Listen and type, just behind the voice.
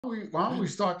Why don't we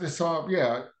start this off,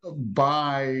 yeah,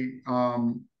 by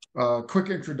a quick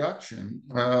introduction.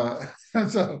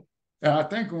 So, and I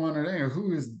think one of them,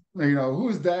 who is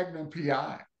Dagnum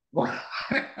PI?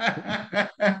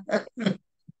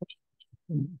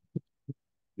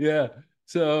 Yeah.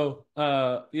 So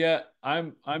yeah,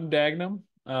 I'm Dagnum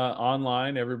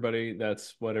online. Everybody,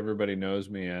 that's what everybody knows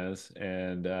me as.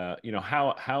 And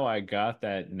how I got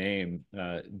that name,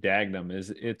 Dagnum,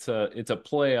 is it's a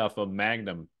play off of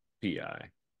Magnum PI.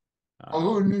 Oh,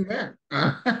 who Um, knew that?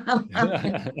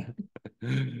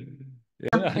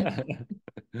 yeah.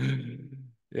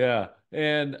 Yeah.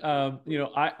 And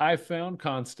I found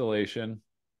Constellation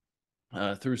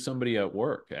through somebody at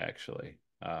work, actually.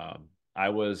 I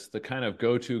was the kind of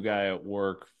go-to guy at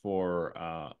work for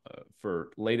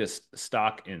latest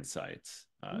stock insights.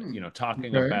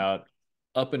 Talking Okay. about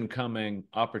up and coming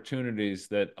opportunities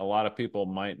that a lot of people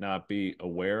might not be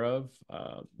aware of.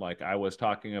 Like I was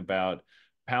talking about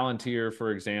Palantir,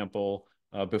 for example,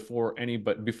 before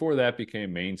that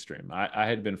became mainstream. I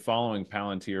had been following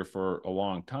Palantir for a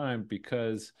long time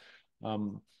because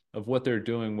um, of what they're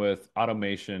doing with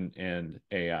automation and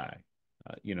AI.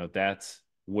 That's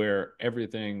where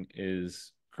everything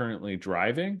is currently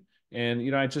driving.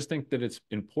 And, I just think that it's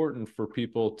important for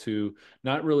people to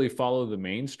not really follow the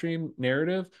mainstream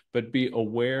narrative, but be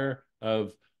aware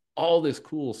of all this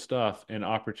cool stuff and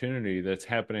opportunity that's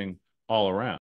happening all around.